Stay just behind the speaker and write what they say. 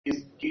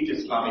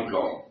Islamic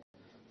law.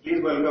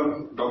 Please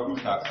welcome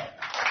Dr. Shah.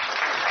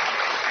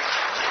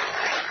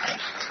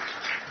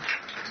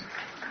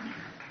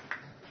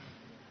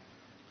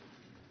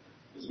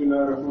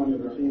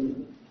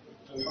 Bismillahirrahmanirrahim.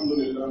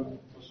 Alhamdulillah.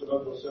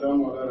 Wassalatu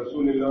wassalamu ala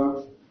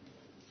Rasulillah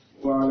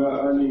wa ala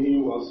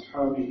alihi wa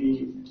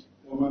ashabihi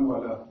wa man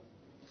wala.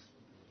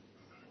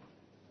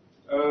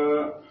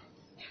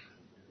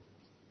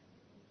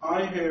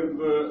 I have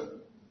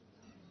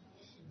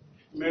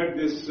made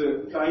this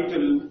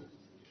title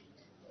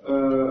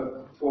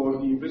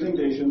for the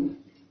presentation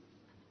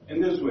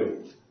in this way: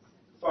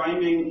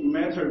 finding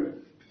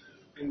method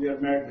in their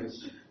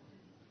madness.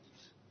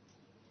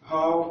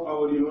 How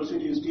our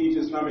universities teach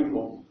Islamic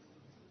law.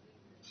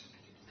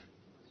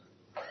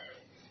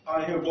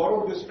 I have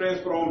borrowed this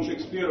phrase from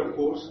Shakespeare, of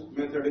course,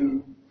 method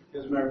in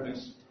his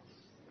madness.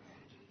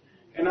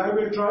 And I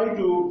will try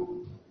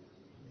to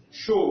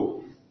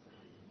show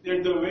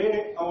that the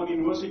way our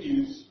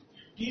universities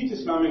teach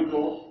Islamic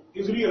law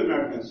is real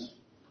madness.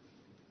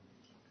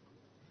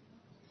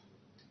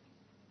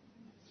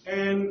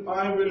 And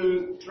I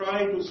will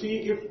try to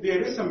see if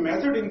there is a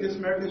method in this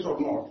madness or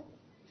not.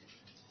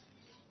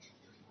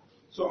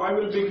 So I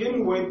will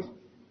begin with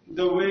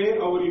the way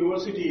our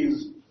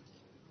universities,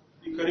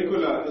 the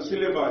curricula, the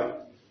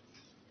syllabi,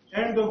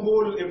 and the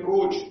whole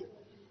approach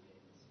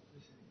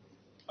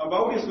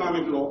about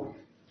Islamic law,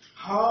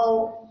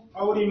 how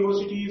our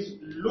universities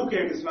look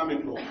at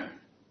Islamic law.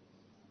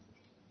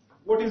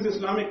 What is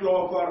Islamic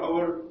law for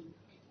our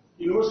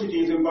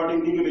universities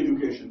imparting legal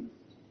education?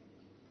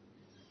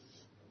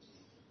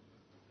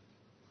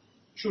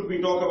 Should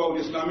we talk about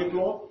Islamic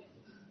law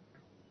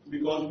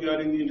because we are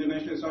in the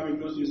International Islamic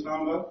University,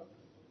 Islamabad?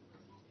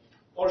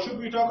 Or should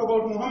we talk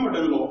about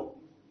Muhammadan law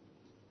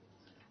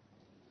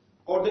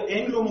or the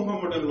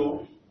Anglo-Muhammadan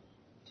law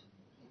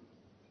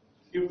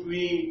if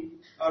we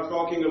are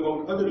talking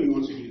about other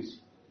universities?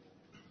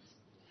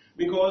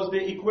 Because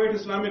they equate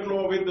Islamic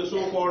law with the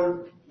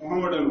so-called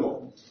Muhammadan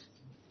law,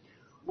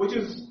 which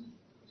is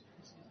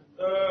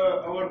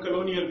our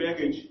colonial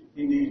baggage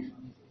indeed.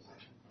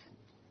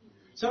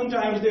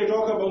 Sometimes they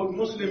talk about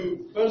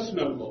Muslim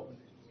personal law.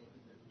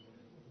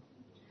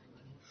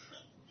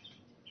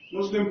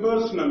 Muslim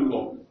personal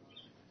law.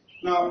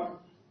 Now,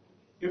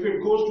 if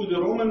it goes to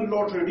the Roman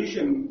law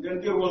tradition,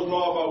 then there was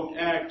law about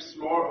acts,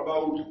 law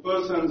about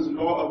persons,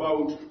 law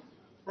about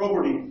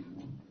property.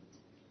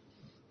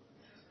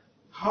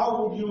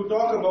 How would you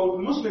talk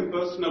about Muslim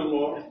personal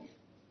law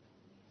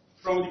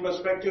from the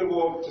perspective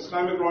of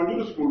Islamic law and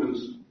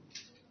jurisprudence?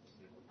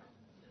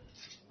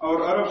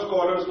 Our Arab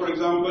scholars, for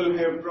example,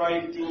 have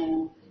tried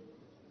to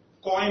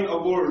coin a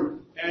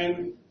word,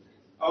 and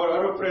our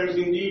Arab friends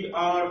indeed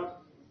are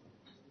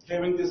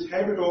having this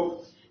habit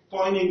of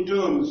coining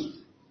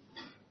terms.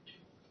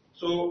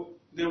 So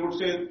they would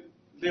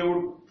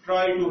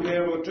try to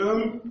have a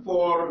term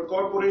for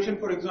corporation,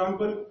 for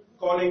example,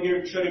 calling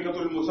it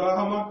Sharikatul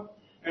Musahama,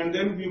 and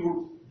then we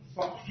would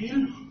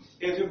feel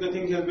as if the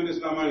thing has been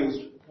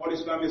Islamized or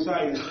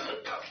Islamicized.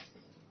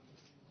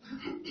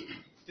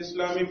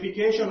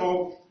 Islamification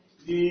of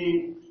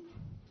the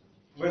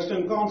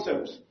Western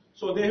concepts.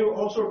 So they have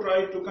also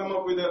tried to come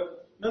up with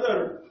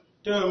another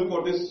term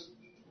for this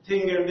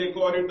thing, and they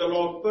call it the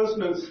law of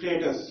personal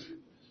status,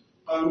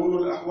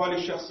 Qanun al-Ahwal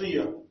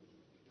al-Shakhsiyya.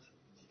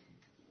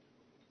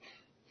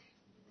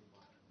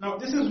 Now,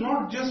 this is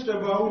not just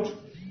about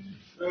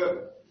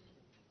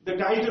the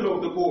title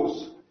of the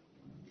course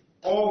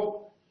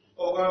or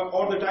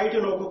the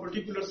title of a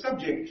particular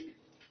subject.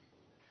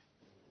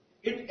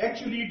 It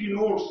actually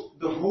denotes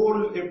the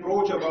whole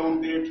approach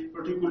about that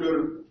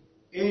particular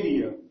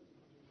area.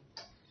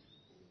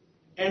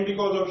 And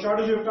because of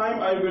shortage of time,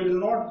 I will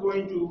not go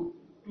into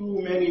too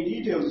many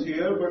details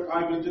here, but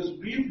I will just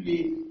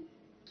briefly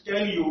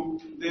tell you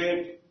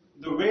that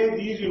the way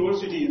these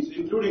universities,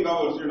 including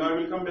ours, and I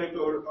will come back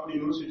to our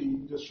university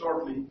just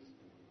shortly,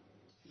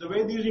 the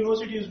way these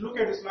universities look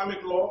at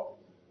Islamic law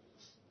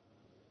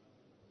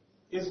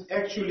is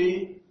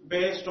actually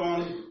based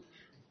on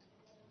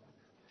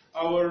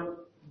our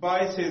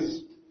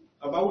biases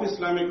about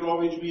Islamic law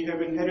which we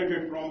have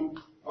inherited from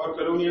our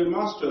colonial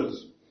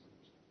masters.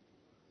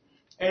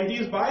 And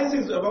these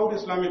biases about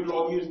Islamic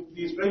law,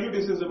 these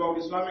prejudices about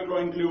Islamic law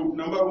include,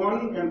 number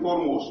one and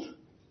foremost,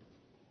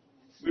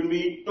 when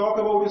we talk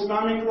about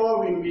Islamic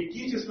law, when we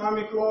teach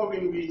Islamic law,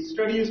 when we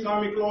study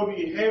Islamic law,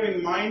 we have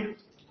in mind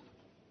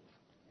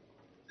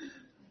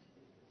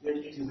that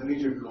it is a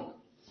rigid law,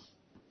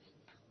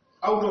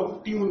 out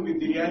of tune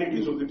with the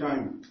realities of the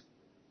time.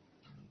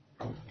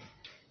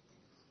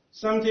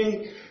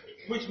 Something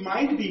which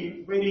might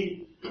be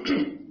very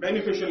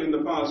beneficial in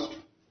the past,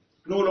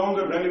 no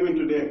longer relevant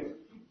today.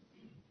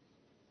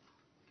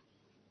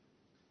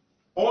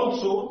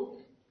 Also,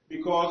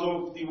 because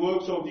of the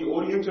works of the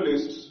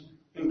Orientalists,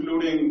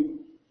 including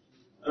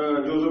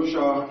Joseph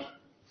Shah,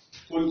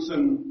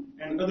 Fulson,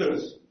 and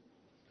others,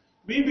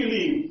 we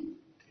believe,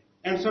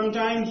 and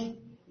sometimes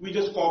we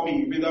just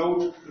copy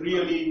without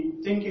really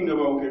thinking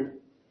about it,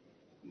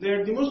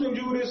 that the Muslim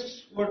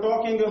jurists were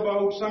talking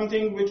about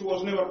something which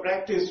was never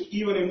practiced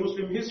even in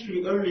Muslim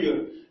history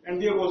earlier, and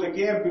there was a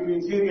gap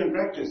between theory and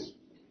practice.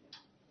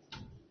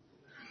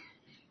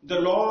 The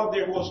law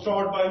that was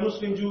taught by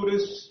Muslim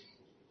jurists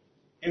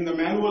in the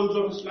manuals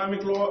of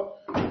Islamic law,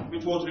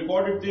 which was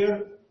recorded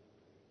there,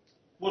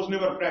 was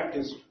never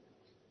practiced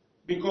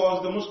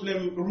because the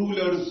Muslim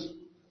rulers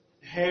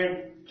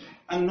had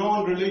a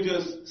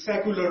non-religious,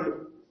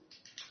 secular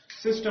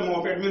system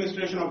of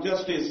administration of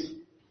justice.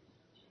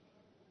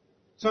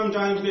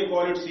 Sometimes they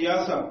call it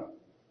siyasa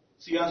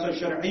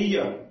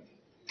shar'iyya.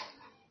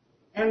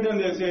 And then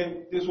they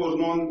say this was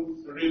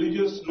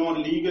non-religious,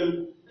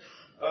 non-legal,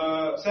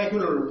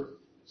 secular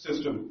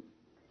system.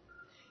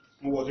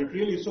 Was it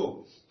really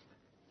so?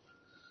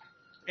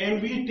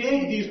 And we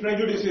take these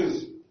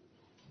prejudices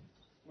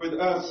with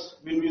us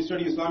when we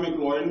study Islamic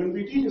law and when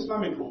we teach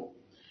Islamic law.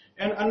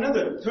 And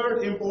another,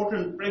 third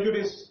important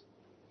prejudice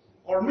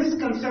or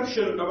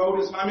misconception about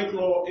Islamic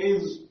law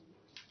is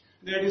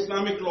that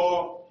Islamic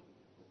law,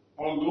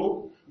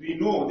 although we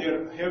know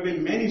there have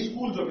been many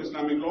schools of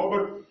Islamic law,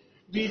 but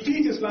we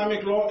teach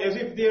Islamic law as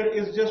if there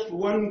is just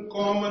one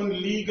common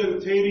legal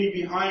theory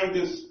behind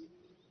this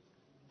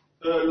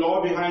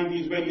law, behind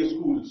these various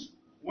schools.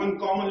 One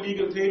common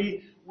legal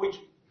theory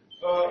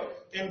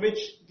in which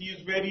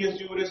these various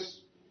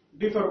jurists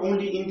differ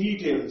only in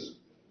details.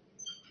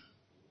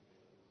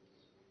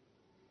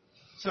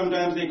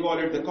 Sometimes they call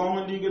it the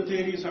common legal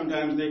theory,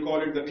 sometimes they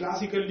call it the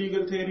classical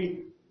legal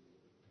theory.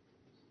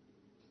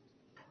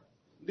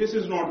 This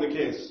is not the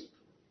case.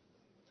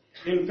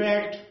 In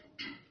fact,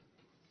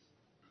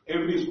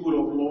 every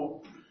school of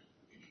law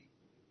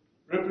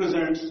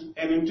represents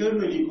an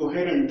internally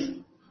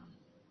coherent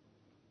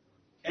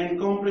and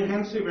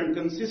comprehensive and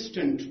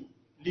consistent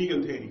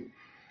legal theory.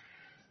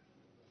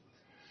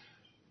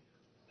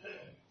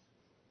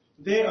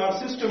 They are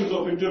systems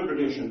of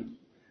interpretation,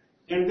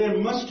 and they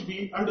must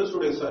be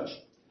understood as such,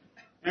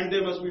 and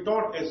they must be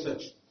taught as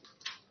such.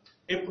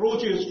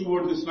 Approaches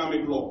towards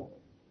Islamic law.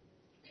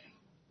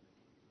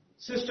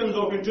 Systems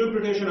of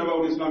interpretation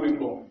about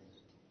Islamic law.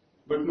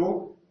 But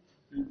no,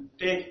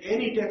 take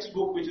any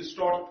textbook which is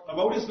taught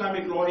about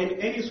Islamic law in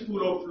any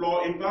school of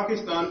law in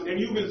Pakistan, and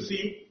you will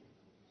see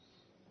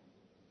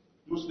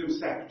Muslim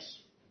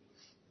sects.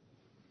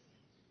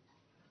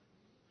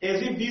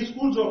 As if these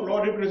schools of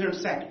law represent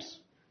sects.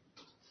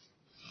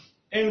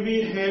 And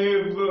we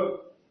have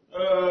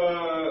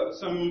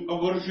some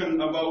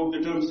aversion about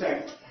the term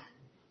sect.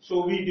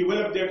 So we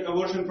develop that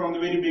aversion from the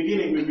very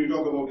beginning when we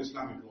talk about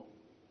Islamic law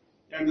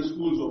and the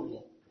schools of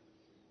law.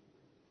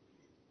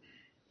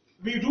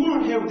 We do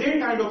not have that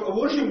kind of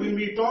aversion when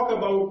we talk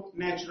about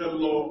natural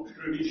law,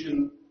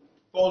 tradition,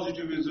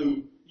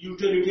 positivism,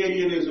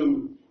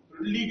 utilitarianism,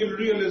 legal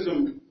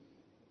realism,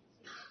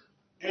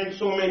 and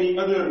so many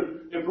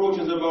other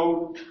approaches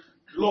about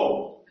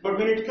law. But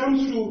when it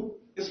comes to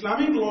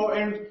Islamic law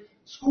and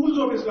schools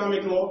of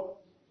Islamic law,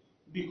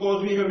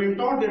 because we have been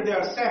taught that they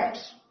are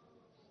sects,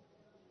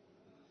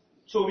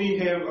 so we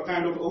have a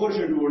kind of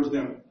aversion towards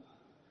them.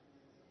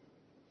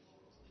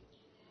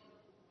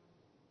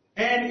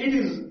 And it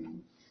is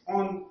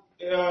on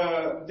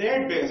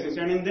that basis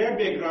and in that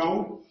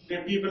background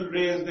that people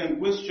raise then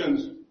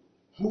questions,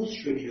 whose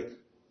Shariat?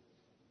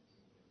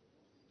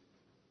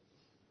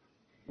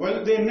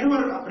 Well, they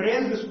never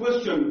raise this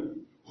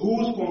question,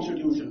 whose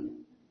constitution?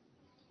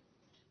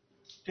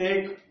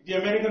 Take the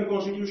American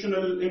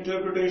constitutional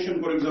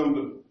interpretation, for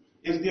example.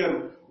 Is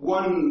there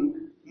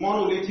one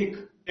monolithic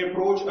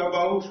approach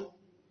about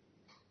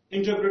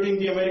interpreting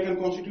the American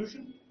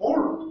constitution?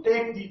 Or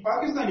take the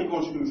Pakistani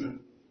constitution.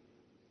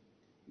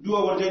 Do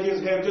our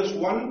judges have just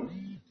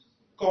one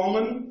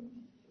common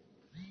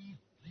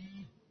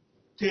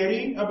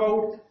theory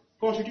about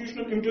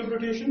constitutional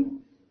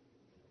interpretation?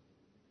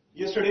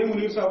 Yesterday,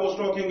 Munir Sahib was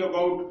talking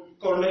about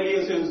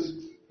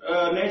Cornelius's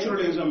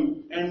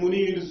naturalism and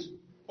Munir's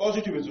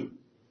positivism.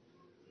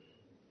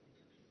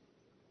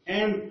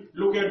 And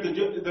look at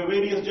the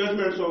various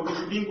judgments of the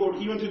Supreme Court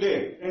even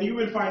today, and you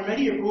will find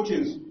many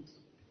approaches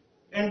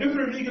and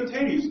different legal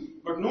theories,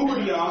 but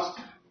nobody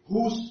asks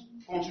whose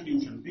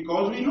constitution,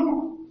 because we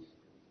know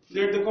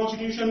that the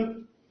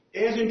constitution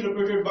as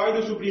interpreted by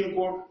the Supreme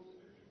Court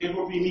is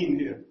what we mean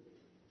here.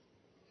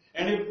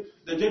 And if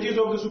the judges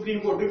of the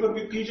Supreme Court differ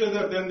with each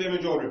other, then the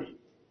majority.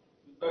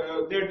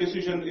 Their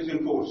decision is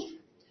enforced,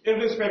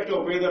 irrespective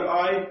of whether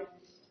I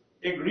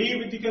agree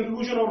with the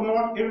conclusion or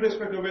not,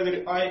 irrespective of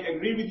whether I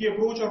agree with the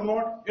approach or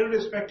not,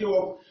 irrespective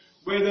of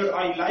whether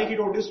I like it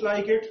or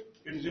dislike it,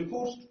 it is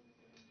enforced.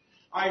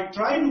 I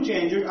try to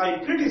change it,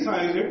 I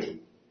criticize it,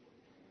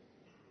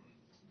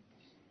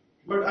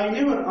 but I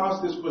never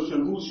ask this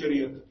question, whose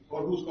Shariat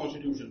or whose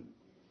constitution?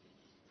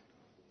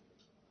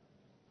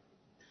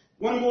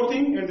 One more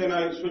thing, and then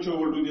I switch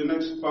over to the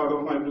next part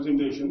of my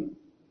presentation.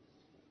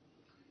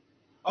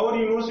 Our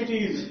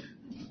universities,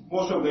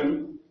 most of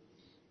them,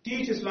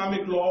 teach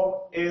Islamic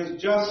law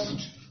as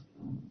just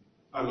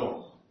a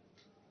law,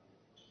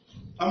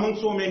 among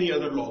so many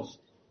other laws.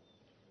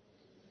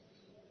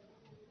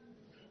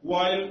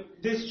 While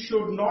this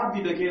should not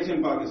be the case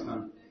in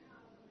Pakistan.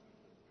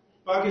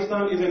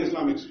 Pakistan is an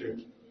Islamic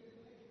state.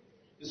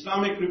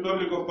 Islamic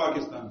Republic of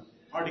Pakistan,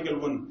 Article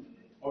 1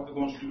 of the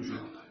Constitution.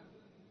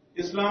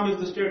 Islam is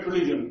the state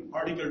religion,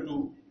 Article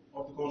 2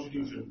 of the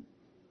Constitution.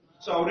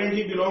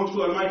 Sovereignty belongs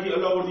to Almighty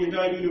Allah over the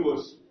entire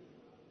universe,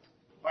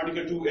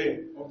 Article 2A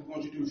of the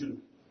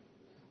Constitution.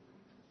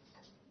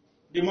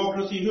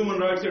 Democracy, human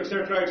rights,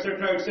 etc.,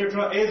 etc.,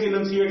 etc., as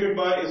enunciated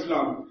by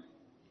Islam.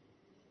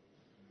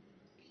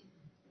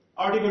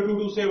 Article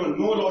 227,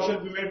 no law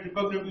shall be made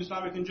repugnant to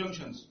Islamic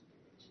injunctions.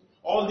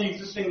 All the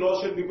existing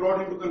laws shall be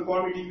brought into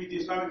conformity with the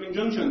Islamic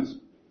injunctions.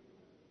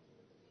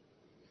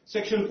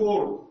 Section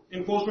 4,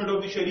 enforcement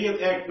of the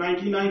Shariat Act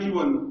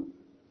 1991,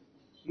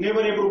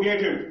 never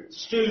abrogated,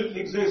 still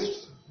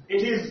exists.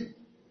 It is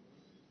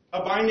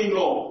a binding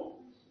law.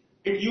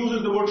 It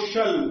uses the word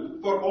shall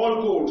for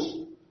all courts,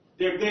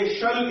 that they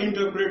shall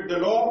interpret the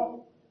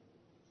law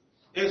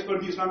as per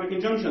the Islamic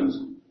injunctions.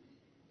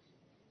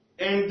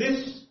 And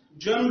this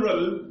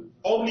general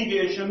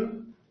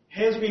obligation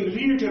has been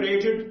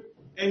reiterated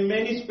in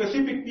many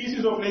specific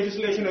pieces of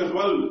legislation as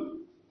well,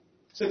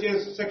 such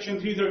as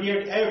Section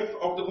 338F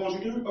of the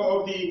Constitution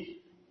of the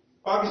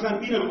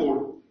Pakistan Penal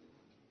Code,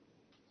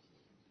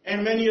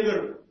 and many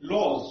other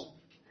laws,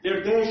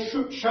 that they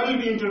shall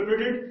be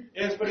interpreted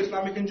as per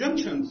Islamic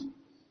injunctions.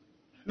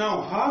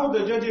 Now, how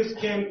the judges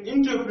can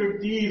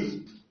interpret these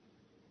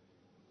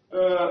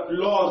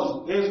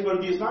laws as per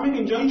the Islamic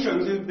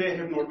injunctions if they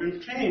have not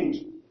been trained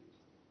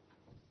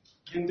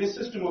in this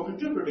system of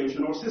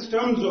interpretation or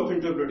systems of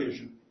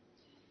interpretation.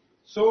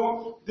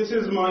 So, this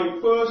is my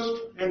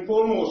first and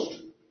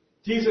foremost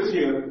thesis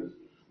here,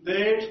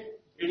 that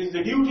it is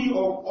the duty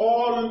of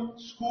all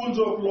schools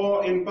of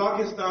law in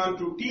Pakistan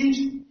to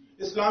teach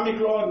Islamic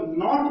law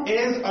not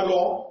as a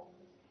law,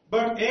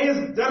 but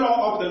as the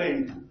law of the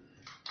land.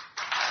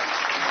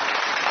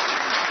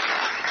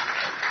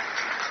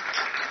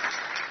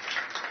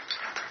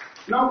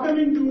 Now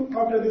coming to,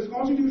 after this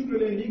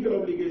constitutional and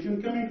legal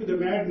obligation, coming to the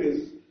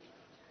madness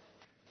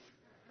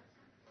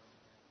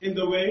in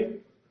the way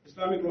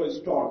Islamic law is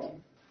taught.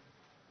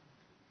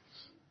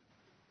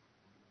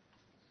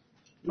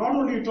 Not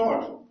only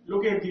taught,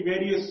 look at the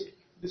various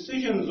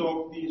decisions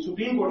of the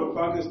Supreme Court of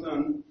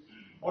Pakistan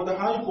or the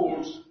High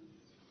Courts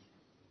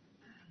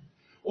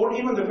or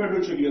even the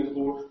Federal Shariat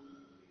Court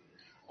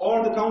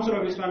or the Council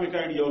of Islamic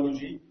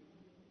Ideology,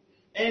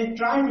 and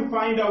try to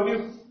find out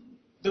if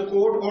the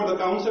court or the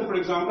council, for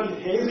example,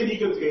 has a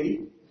legal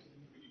theory,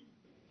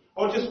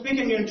 or just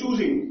picking and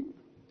choosing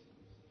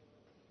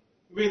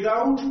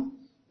without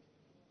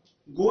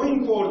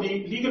going for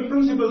the legal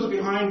principles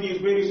behind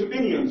these various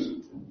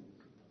opinions.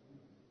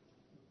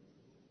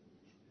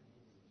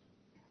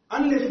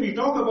 Unless we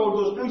talk about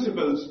those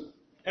principles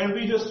and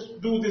we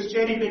just do this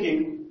cherry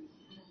picking,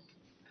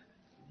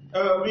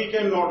 we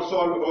cannot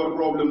solve our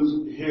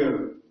problems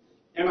here.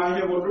 And I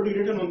have already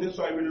written on this,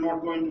 so I will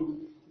not go into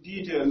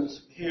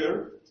details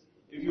here.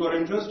 If you are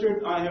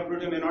interested, I have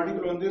written an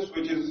article on this,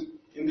 which is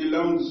in the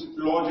Lum's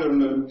Law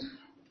Journal,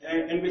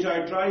 in which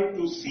I tried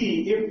to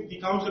see if the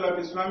Council of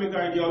Islamic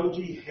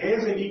Ideology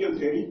has a legal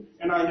theory,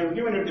 and I have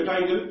given it the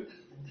title,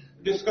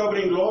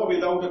 Discovering Law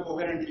Without a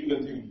Coherent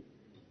Legal Theory.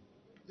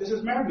 This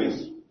is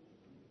madness.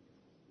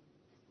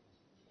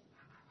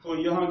 तो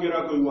यहाँ गिरा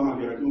कोई वहाँ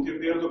गिरा, क्योंकि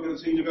पैर तो फिर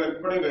सही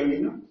जगह पड़ेगा ही नहीं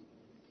ना.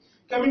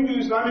 Coming to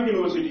Islamic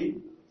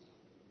University,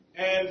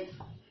 and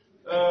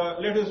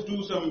let us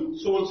do some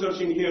soul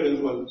searching here as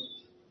well.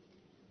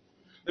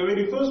 The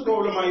very first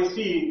problem I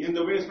see in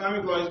the way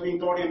Islamic law is being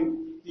taught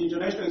in the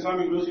International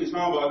Islamic University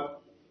Islamabad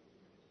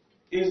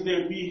is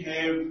that we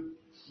have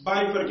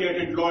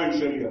bifurcated law and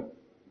Sharia,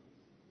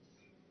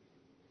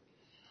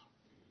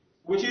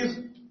 which is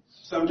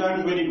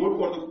sometimes very good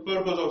for the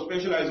purpose of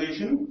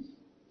specialization.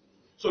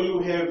 So you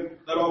have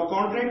the law of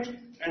contract,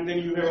 and then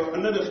you have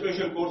another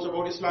special course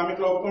about Islamic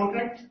law of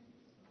contract.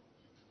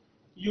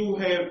 You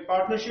have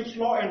partnerships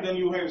law, and then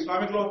you have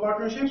Islamic law of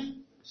partnerships.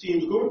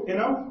 Seems good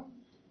enough.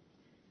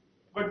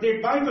 But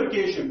that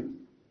bifurcation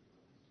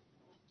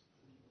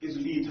is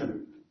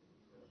lethal.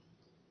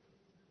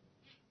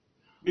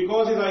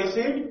 Because as I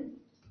said,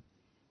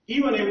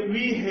 even if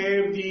we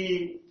have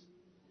the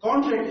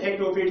Contract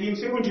Act of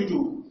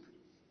 1872,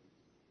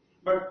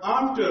 but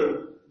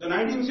after the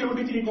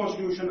 1973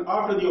 Constitution,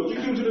 after the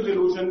Objectives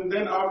Resolution,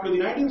 then after the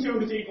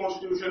 1973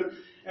 Constitution,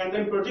 and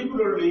then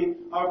particularly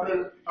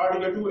after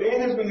Article 2A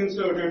has been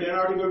inserted and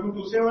Article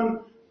 227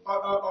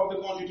 of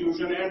the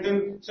Constitution, and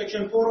then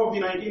Section 4 of the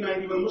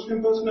 1991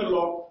 Muslim Personal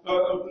Law,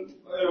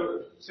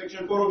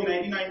 Section 4 of the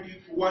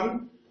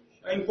 1991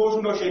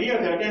 Enforcement of Sharia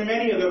Act, and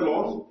many other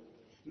laws.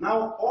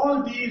 Now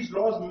all these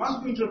laws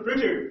must be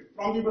interpreted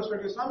from the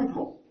perspective of Islamic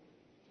law.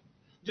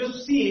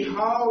 Just see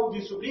how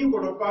the Supreme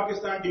Court of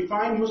Pakistan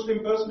defined Muslim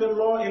personal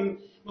law in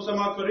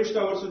Musammat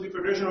Farishta versus the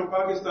Federation of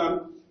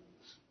Pakistan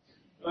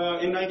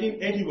in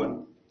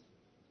 1981.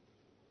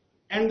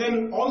 And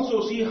then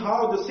also see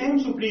how the same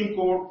Supreme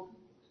Court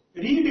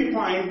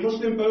redefined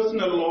Muslim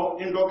personal law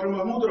in Dr.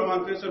 Mahmood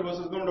Rahman Faisal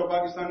versus Government of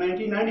Pakistan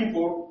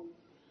 1994,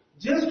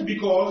 just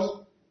because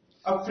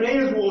a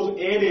phrase was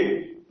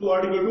added to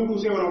Article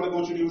 227 of the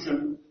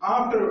Constitution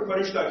after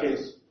Farishta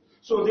case.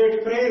 So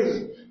that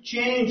phrase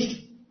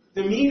changed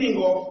the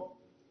meaning of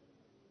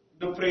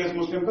the phrase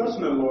Muslim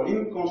personal law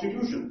in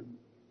constitution.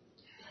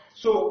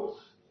 So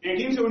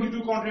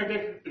 1872 Contract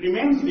Act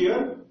remains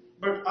there,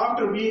 but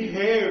after we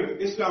have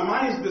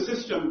Islamized the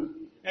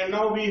system, and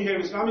now we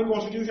have Islamic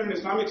constitution,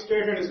 Islamic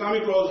state and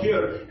Islamic laws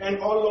here, and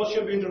all laws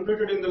shall be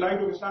interpreted in the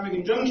light of Islamic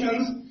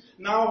injunctions,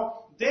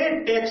 now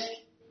that text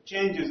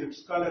changes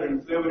its color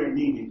and flavor and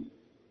meaning.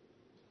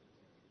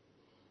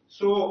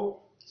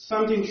 So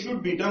something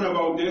should be done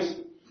about this,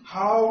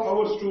 how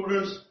our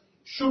students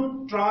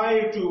should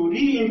try to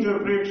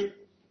reinterpret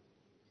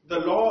the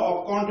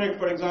law of contract,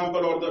 for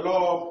example, or the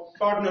law of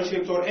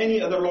partnerships or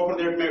any other law for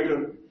that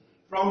matter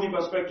from the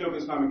perspective of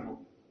Islamic law.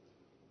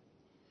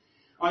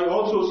 I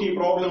also see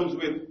problems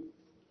with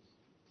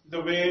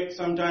the way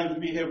sometimes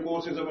we have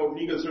courses about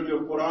legal study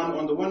of Quran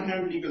on the one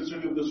hand, legal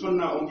study of the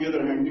Sunnah on the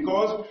other hand,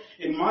 because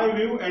in my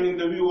view and in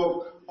the view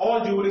of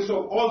all jurists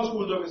of all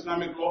schools of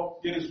Islamic law,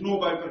 there is no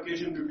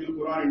bifurcation between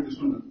Quran and the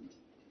Sunnah.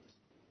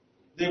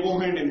 They go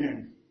hand in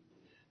hand.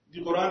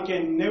 The Quran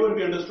can never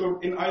be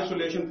understood in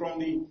isolation from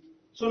the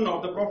Sunnah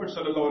of the Prophet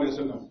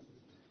ﷺ.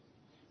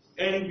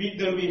 And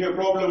then we have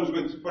problems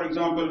with, for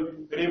example,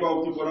 riba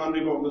of the Quran,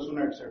 riba of the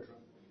Sunnah, etc.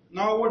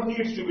 Now what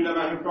needs to be done?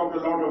 I have talked a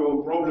lot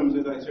about problems,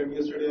 as I said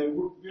yesterday. I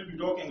will be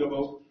talking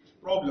about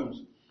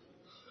problems.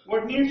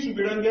 What needs to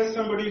be done? Yes,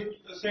 somebody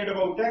said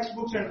about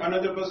textbooks, and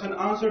another person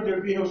answered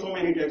that we have so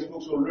many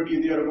textbooks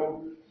already there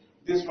about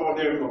this law,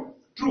 that law.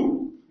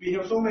 True, we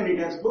have so many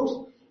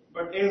textbooks,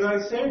 but as I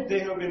said, they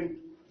have been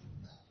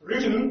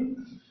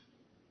written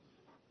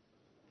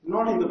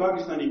not in the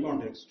Pakistani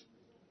context,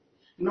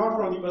 not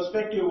from the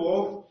perspective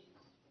of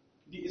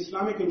the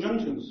Islamic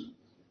injunctions.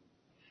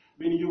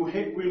 When you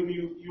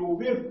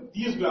wear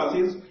these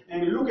glasses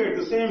and you look at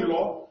the same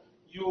law,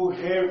 you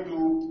have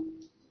to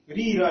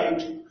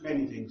rewrite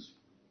many things.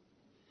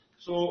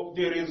 So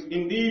there is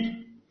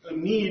indeed a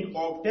need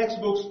of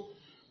textbooks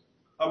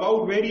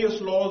about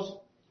various laws,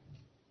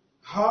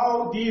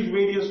 how these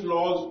various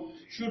laws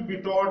should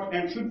be taught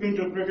and should be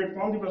interpreted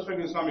from the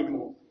perspective of Islamic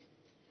law.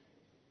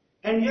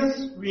 And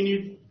yes, we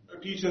need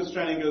teachers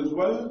training as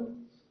well.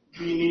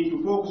 We need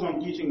to focus on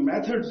teaching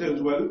methods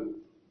as well.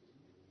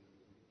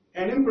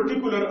 And in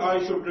particular,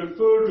 I should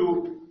refer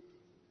to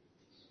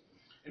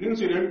an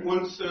incident.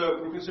 Once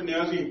Professor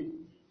Niazi,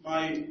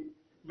 my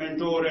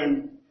mentor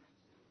and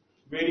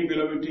very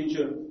beloved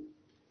teacher,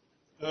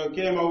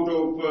 came out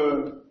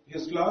of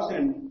his class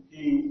and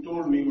he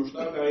told me,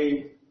 Mushtaq,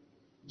 I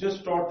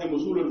just taught them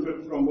Usul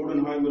al-Fiqh from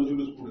Bodenheimer's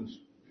jurisprudence.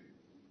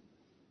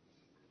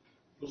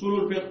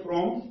 Usul al-Fiqh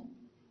from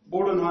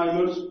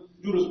Bodenheimer's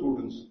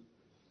jurisprudence.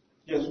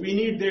 Yes, we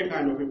need that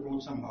kind of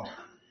approach somehow.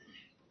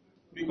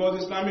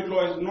 Because Islamic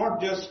law is not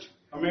just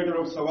a matter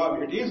of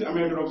sawab. It is a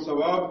matter of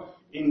sawab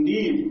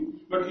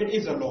indeed, but it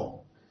is a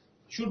law.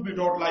 Should be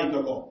taught like a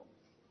law.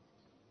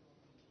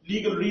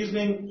 Legal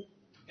reasoning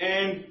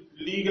and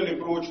legal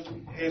approach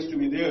has to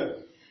be there.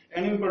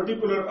 And in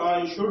particular,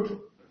 I should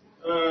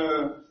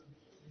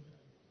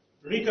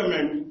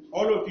recommend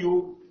all of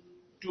you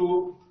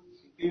to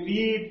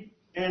read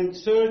and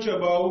search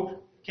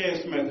about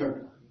case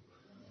method.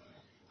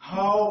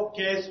 How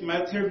case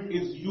method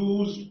is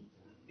used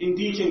in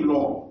teaching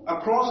law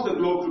across the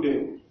globe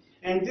today.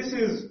 And this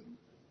is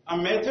a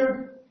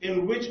method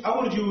in which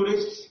our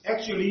jurists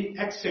actually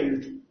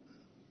excelled.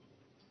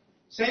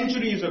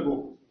 Centuries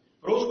ago,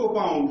 Roscoe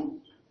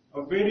Pound,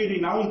 a very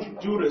renowned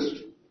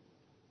jurist,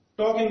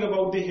 talking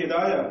about the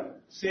Hidayah,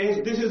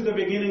 says this is the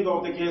beginning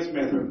of the case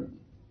method.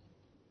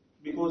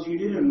 Because he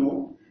didn't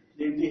know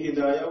that the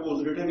Hidayah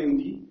was written in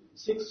the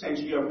 6th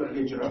century after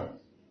Hijrah,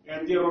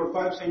 and there were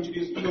 5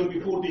 centuries even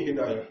before the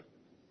Hidayah,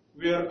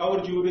 where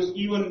our jurists,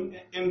 even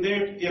in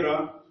that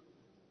era,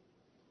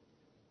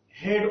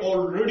 had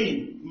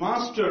already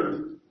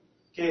mastered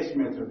case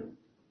method.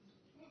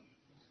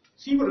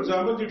 See, for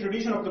example, the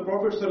tradition of the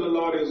Prophet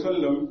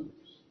ﷺ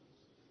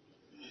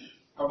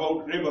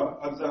about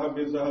riba, al-zahab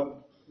bil-zahab,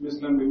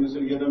 mislan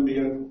bi-misl, yadam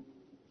bi-yad,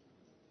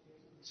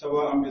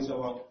 sawa'am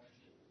bi-sawa'.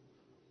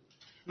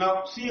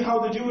 Now, see how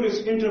the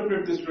jurists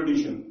interpret this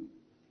tradition.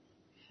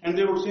 And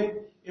they would say,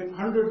 if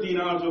 100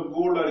 dinars of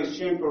gold are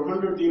exchanged for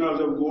 100 dinars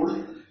of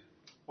gold,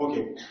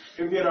 okay.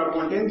 If there are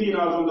 110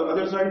 dinars on the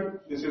other side,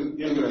 this is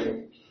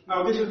incorrect.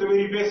 Now, this is the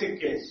very basic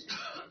case.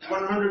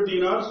 100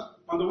 dinars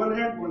on the one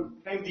hand,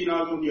 110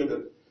 dinars on the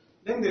other.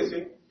 Then they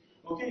say,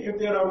 okay, if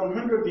there are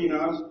 100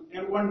 dinars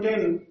and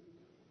 110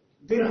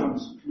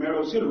 dirhams made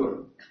of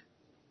silver,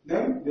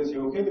 then they say,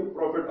 okay, the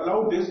Prophet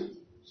allowed this,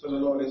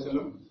 sallallahu alaihi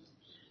wasallam.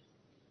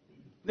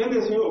 Then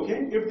they say,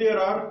 okay, if there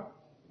are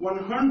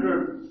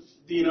 100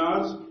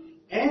 dinars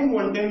and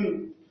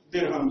 110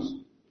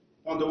 dirhams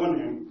on the one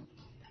hand,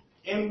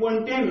 and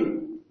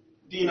 110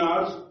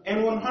 dinars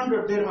and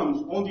 100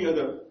 dirhams on the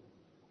other,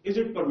 is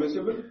it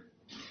permissible?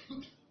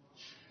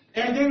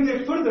 And then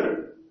they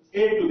further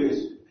add to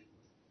this.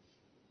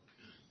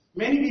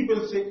 Many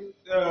people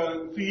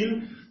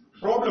feel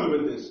problem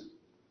with this.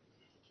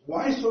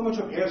 Why so much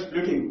of hair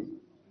splitting?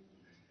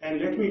 And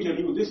let me tell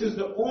you, this is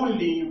the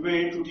only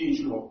way to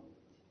teach law.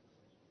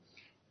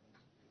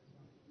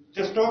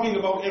 Just talking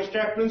about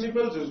abstract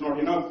principles is not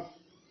enough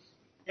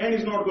and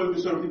is not going to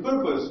serve the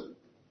purpose.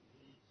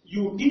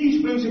 You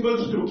teach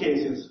principles through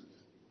cases.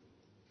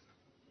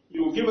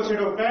 You give a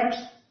set of facts,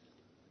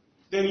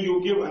 then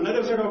you give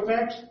another set of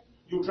facts,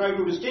 you try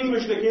to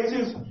distinguish the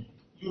cases,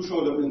 you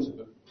show the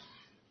principle.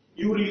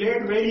 You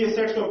relate various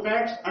sets of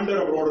facts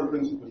under a broader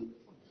principle.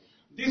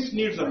 This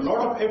needs a lot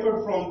of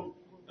effort from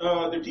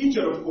the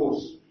teacher, of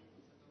course,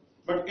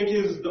 but it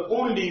is the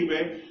only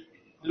way.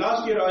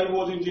 Last year I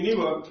was in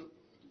Geneva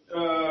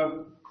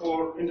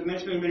for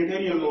International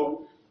Humanitarian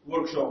Law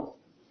workshop.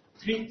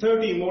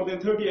 More than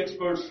 30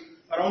 experts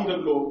around the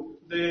globe,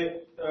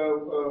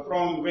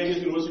 from various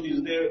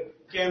universities, they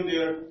came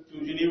there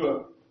to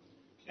Geneva.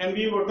 And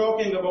we were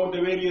talking about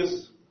the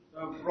various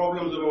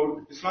problems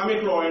about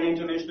Islamic law and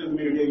international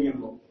humanitarian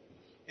law.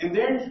 In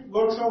that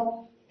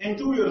workshop, and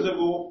 2 years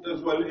ago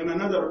as well, in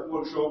another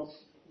workshop,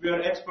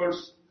 where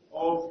experts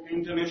of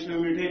international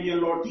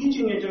humanitarian law,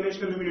 teaching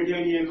international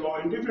humanitarian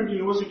law in different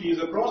universities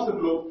across the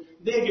globe,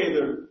 they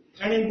gathered.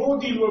 And in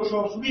both these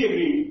workshops, we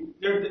agreed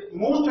that the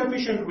most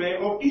efficient way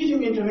of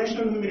teaching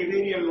international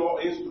humanitarian law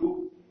is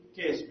through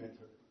case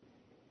method.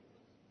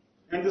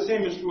 And the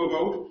same is true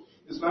about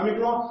Islamic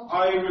law.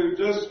 I will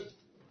just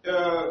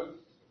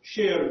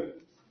share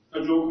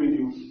a joke with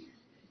you.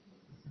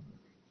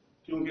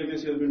 Because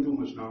this has been too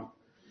much now.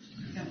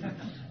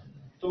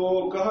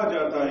 تو کہا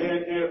جاتا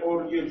ہے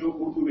اور یہ جو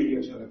اردو میں ہی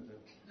اچھا لگتا ہے.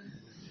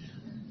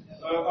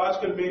 آج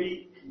کل میری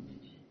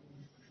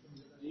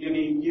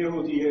یعنی یہ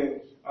ہوتی ہے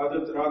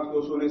عادت رات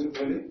کو سونے سے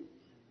پہلے,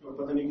 اور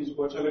پتہ نہیں کسی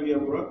کو اچھا لگے یا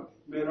برا,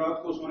 میں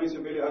رات کو سونے سے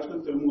پہلے آج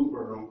کل تلمود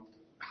پڑھ رہا ہوں,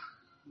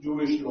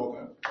 جوش لا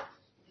کا.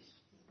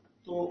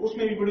 تو اس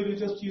میں بھی بڑی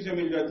دلچسپ چیزیں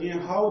مل جاتی ہیں.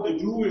 ہاؤ دا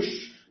جوش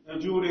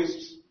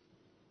jurists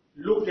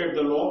looked at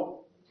the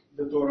law,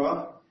 the Torah,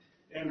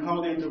 and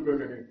how they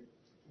interpreted it.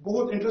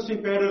 بہت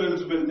انٹرسٹنگ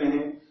پیرللز ملتے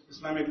ہیں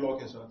اسلامک لا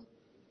کے ساتھ.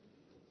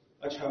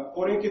 اچھا,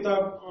 اور ایک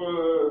کتاب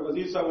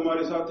عزیز صاحب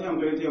ہمارے ساتھ تھے, ہم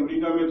گئے تھے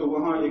امریکہ میں, تو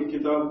وہاں ایک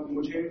کتاب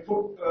مجھے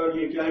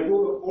یہ کیا ہے وہ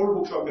اولڈ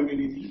بک شاپ میں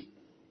ملی تھی,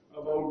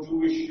 اباؤٹ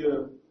جوش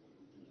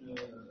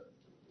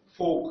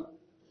فوک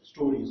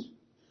اسٹوریز.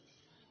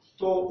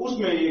 تو اس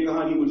میں یہ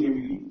کہانی مجھے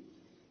ملی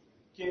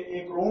کہ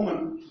ایک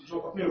رومن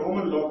جو اپنے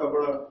رومن لا کا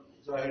بڑا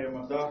ظاہر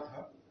مداح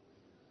تھا,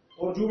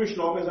 اور جوش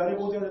لا میں ظاہر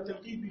بہت زیادہ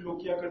تنقید بھی لوگ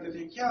کیا کرتے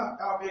تھے, کیا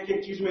آپ ایک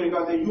ایک چیز میں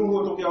نکالتے ہیں, یوں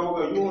ہو تو کیا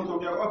ہوگا, یوں ہو تو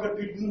کیا ہوگا, اگر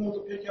پھر یوں ہو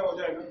تو پھر کیا ہو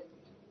جائے گا,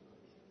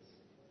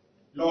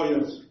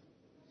 لائرز.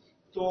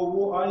 تو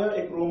وہ آیا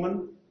ایک رومن,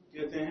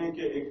 کہتے ہیں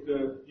کہ ایک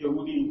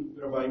یہودی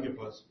ربائی کے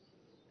پاس,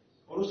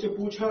 اور اس سے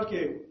پوچھا کہ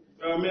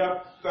میں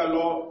آپ کا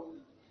لا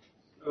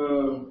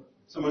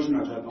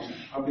سمجھنا چاہتا ہوں,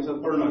 آپ کے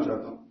ساتھ پڑھنا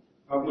چاہتا ہوں,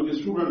 آپ مجھے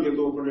اسٹوڈنٹ کے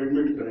طور پر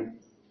ایڈمٹ کریں.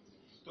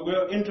 تو وہ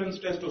انٹرنس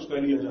ٹیسٹ اس کا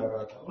لیا جا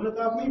رہا تھا. انہوں نے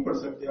کہا آپ نہیں پڑھ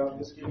سکتے, آپ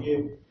اس کے لیے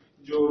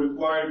جو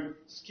ریکوائرڈ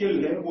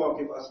اسکل ہے وہ آپ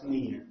کے پاس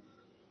نہیں ہے.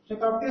 اس نے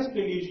کہا آپ ٹیسٹ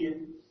لے لیجیے.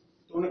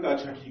 تو انہوں نے کہا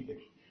اچھا ٹھیک ہے,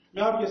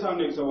 میں آپ کے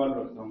سامنے ایک سوال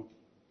رکھتا ہوں.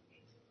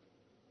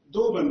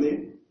 دو بندے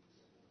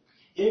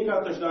ایک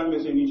آتش دان میں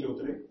سے نیچے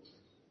اترے,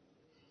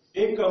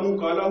 ایک کا منہ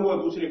کالا ہوا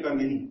دوسرے کا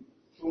نہیں,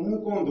 تو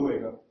منہ کون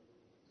دھوئے گا؟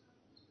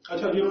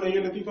 اچھا, جنہوں نے یہ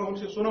لطیفہ مجھ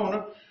سے سنا ہونا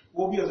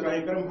وہ بھی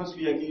ازرائے کرم ہنس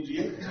لیا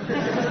کیجیے,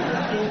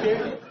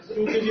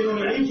 کیونکہ جنہوں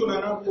نے نہیں سنا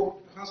نا وہ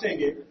ہنسیں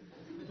گے,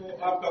 تو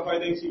آپ کا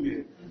فائدہ اسی میں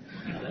ہے.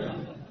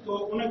 تو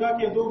انہوں نے کہا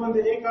کہ دو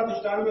بندے ایک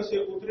آتش دان میں سے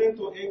اترے,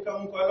 تو ایک کا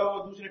منہ کالا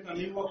ہوا دوسرے کا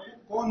نہیں ہوا,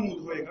 کون منہ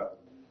دھوئے گا؟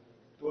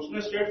 تو اس نے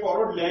اسٹریٹ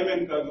فارورڈ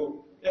لیمن کا جو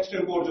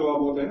ایکسٹمپور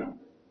جواب ہوتا ہے نا,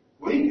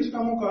 وہی کس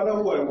کا منہ کالا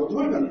ہوا ہے وہ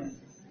دھوئے گا نا.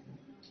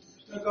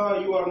 اس نے کہا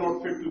you are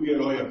not fit to be a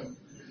lawyer.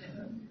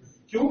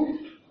 کیوں؟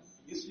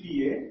 اس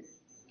لیے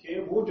کہ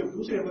وہ جب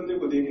دوسرے بندے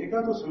کو دیکھے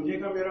گا تو سمجھے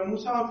گا میرا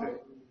منہ صاف ہے,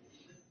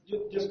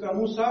 جس کا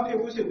منہ صاف ہے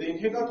وہ اسے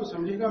دیکھے گا تو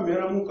سمجھے گا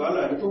میرا منہ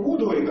کالا ہے, تو وہ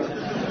دھوئے گا.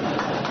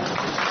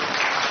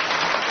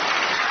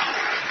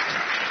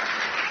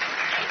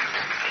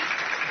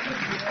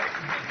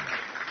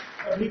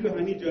 ابھی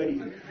کہانی جاری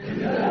ہے.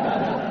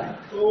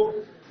 تو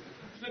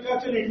اس نے کہا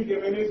چلیے ٹھیک ہے,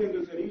 میں نے اس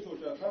اندر سے نہیں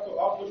سوچا تھا, تو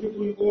آپ مجھے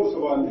کوئی اور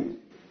سوال دیں.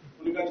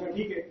 انہوں نے کہا اچھا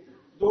ٹھیک ہے,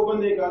 دو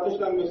بندے ایک آتش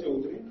دان میں سے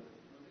اترے,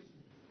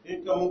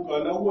 ایک کا منہ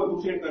کالا ہوا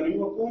دوسرے کا نہیں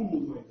ہوا, کون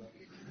منہ دھوئے گا؟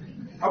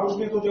 اب اس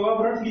نے تو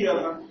جواب رٹ لیا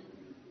تھا.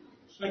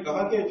 اس نے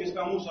کہا کہ جس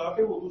کا منہ صاف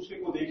ہے وہ دوسرے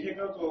کو دیکھے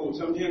گا تو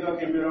سمجھے گا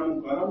کہ میرا منہ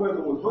کالا ہوا ہے,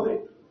 تو وہ دھو دے.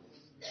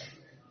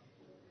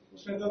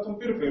 اس نے کہا تم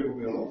پھر فیل ہو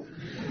گئے ہو,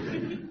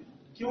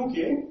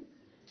 کیونکہ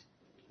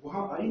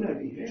وہاں آئینہ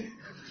بھی ہے,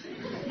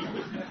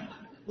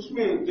 اس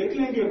میں دیکھ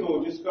لیں گے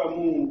تو جس کا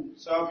منہ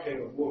صاف ہے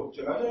وہ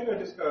چلا جائے گا,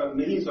 جس کا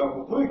نہیں صاف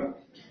وہ دھوئے گا.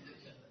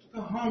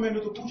 ہاں میں نے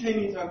تو پوچھا ہی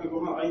نہیں تھا کہ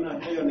وہاں آئینہ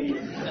ہے یا نہیں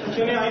ہے,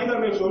 چلے آئندہ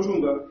میں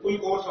سوچوں گا, کوئی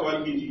اور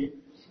سوال کیجیے.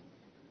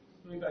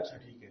 تو کہا اچھا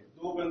ٹھیک ہے,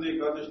 دو بندے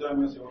ایک آتش دان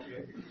میں سے اٹھ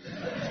گئے,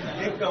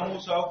 ایک کا منہ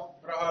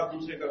صاف رہا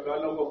دوسرے کا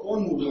کالا ہوا,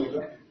 کون منہ دھوئے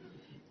گا؟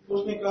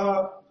 اس نے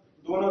کہا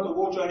دھونا تو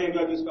وہ چاہے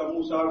گا جس کا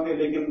منہ صاف ہے,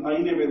 لیکن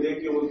آئینے میں دیکھ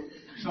کے وہ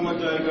سمجھ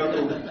جائے گا تو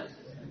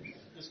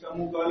جس کا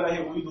منہ کالا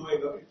ہے وہی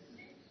دھوئے گا.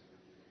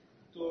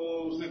 تو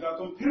اس نے کہا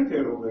تم پھر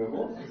فیل ہو گئے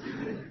ہو.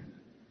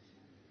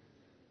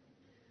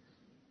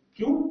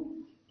 کیوں؟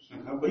 اس نے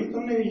کہا بھائی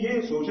تم نے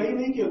یہ سوچا ہی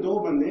نہیں کہ دو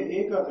بندے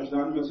ایک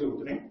آتشدان میں سے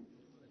اتریں؟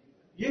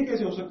 یہ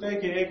کیسے ہو سکتا ہے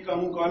کہ ایک کا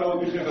منہ کالا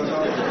اور دوسرے کا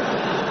صاف؟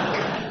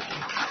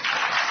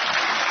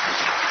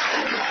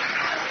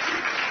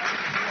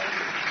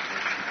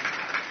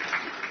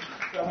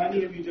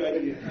 کہانی ابھی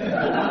جاری ہے.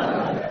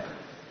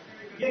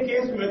 یہ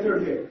کیس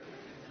میتھڈ ہے.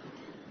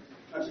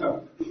 اچھا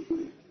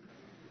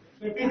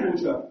اس نے پھر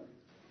پوچھا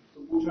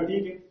تو پوچھا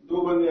ٹھیک ہے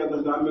دو بندے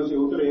آتشدان میں سے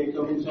اترے ایک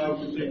کا منہ صاف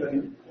دوسرے کا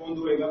نہیں, کون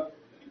دھوئے گا؟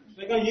 اس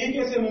نے کہا یہ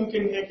کیسے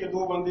ممکن ہے کہ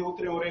دو بندے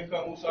اترے اور ایک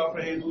کا منہ صاف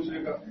رہے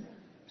دوسرے کا؟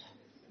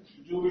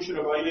 جو بھی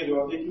شربائی نے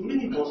جواب دیا کیوں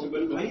نہیں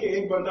پاسبل بھائی,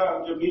 ایک بندہ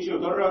جب نیچے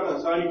اتر رہا تھا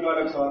ساری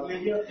کالک ساتھ لے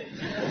گیا,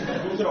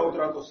 دوسرا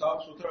اترا تو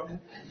صاف ستھرا منہ.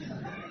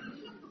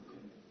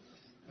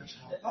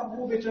 اچھا اب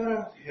وہ بیچارہ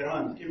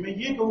حیران کہ میں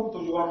یہ کہوں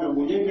تو جواب میں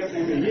وہ یہ کہتے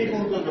ہیں, میں یہ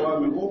کہوں تو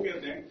جواب میں وہ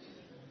کہتے ہیں.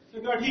 اس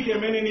نے کہا ٹھیک ہے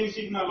میں نے نہیں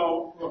سیکھنا لاؤ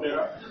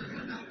وغیرہ,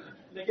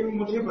 لیکن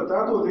مجھے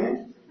بتا تو دیں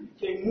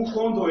کہ منہ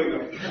کون دھوئے گا؟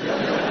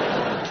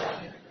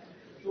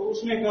 تو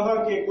اس نے کہا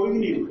کہ کوئی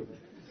نہیں دھوئے گا.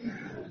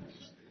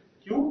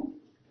 کیوں؟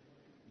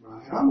 بڑا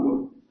حیران ہوا,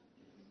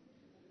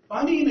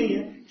 پانی ہی نہیں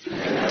ہے.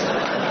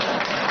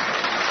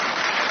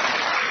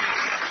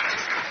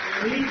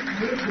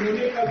 منہ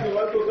دھونے کا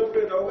سوال تو تب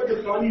پیدا ہوگا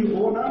جب پانی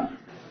ہو نا.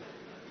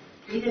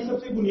 یہ سب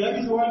سے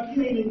بنیادی سوال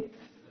کیا ہی نہیں.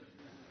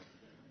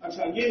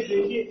 اچھا یہ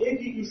دیکھیے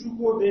ایک ہی ایشو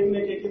کو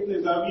دیکھنے کے کتنے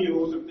زاویے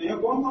ہو سکتے ہیں,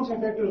 کون کون سے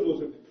فیکٹرز ہو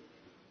سکتے ہیں.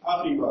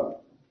 آخری بات,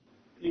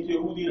 ایک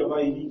یہودی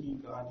ربائی کی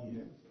کہانی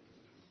ہے.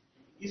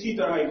 اسی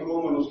طرح ایک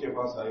رومن اس کے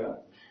پاس آیا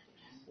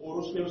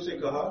اور اس نے اس سے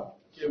کہا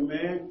کہ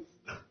میں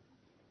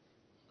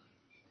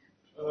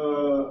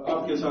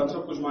آپ کے ساتھ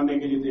سب کچھ ماننے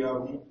کے لیے تیار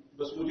ہوں,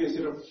 بس مجھے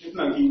صرف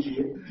اتنا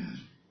کیجیے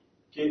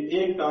کہ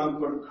ایک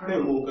ٹانگ پر کھڑے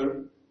ہو کر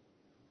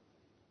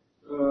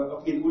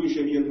اپنی پوری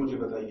شریعت مجھے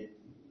بتائیے.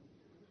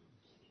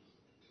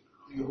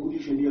 یہودی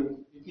شریعت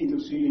اتنی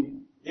تفصیلی,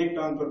 ایک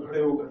ٹانگ پر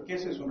کھڑے ہو کر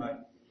کیسے سنائے؟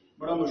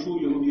 بڑا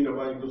مشہور یہودی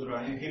روایت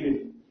گزرا ہے ہیلل,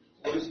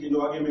 اور اس کی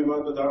جو آگے میں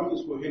بات بتا رہا ہوں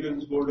اس کو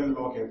ہیللز گولڈن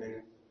لا کہتے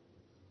ہیں.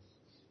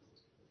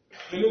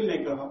 ہیلل نے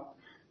کہا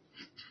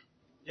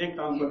ایک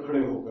ٹانگ پر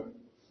کھڑے ہو کر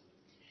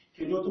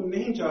کہ جو تم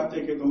نہیں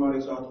چاہتے کہ تمہارے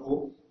ساتھ ہو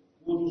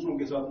وہ دوسروں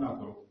کے ساتھ نہ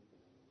کرو.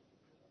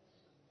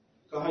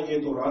 کہا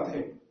یہ تو رات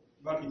ہے,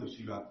 باقی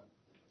تفصیلات.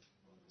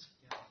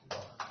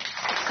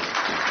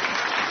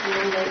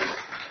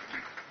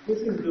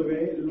 This is the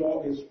way law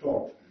is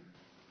taught.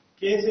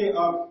 کیسے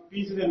آپ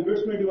پیسز اینڈ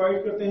بٹس میں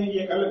ڈیوائڈ کرتے ہیں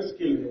یہ الگ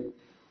سکل ہے,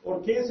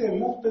 اور کیسے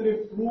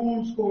مختلف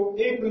رولز کو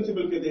ایک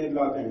پرنسپل کے تحت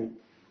لاتے ہیں.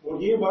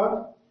 اور یہ بات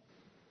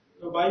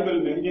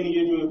بائبل میں, یعنی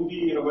یہ جو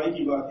یہودی روائی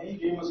کی بات ہے,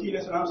 یہ مسیح علیہ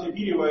السلام سے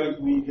بھی روایت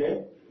ہوئی ہے,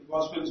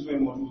 گاسپلز میں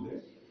موجود ہے,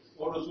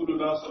 اور رسول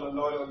اللہ صلی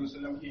اللہ علیہ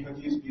وسلم کی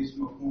حدیث بھی اس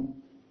مفہوم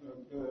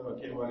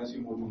کے حوالے سے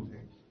موجود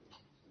ہے.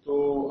 تو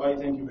آئی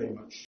تھینک یو ویری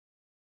مچ.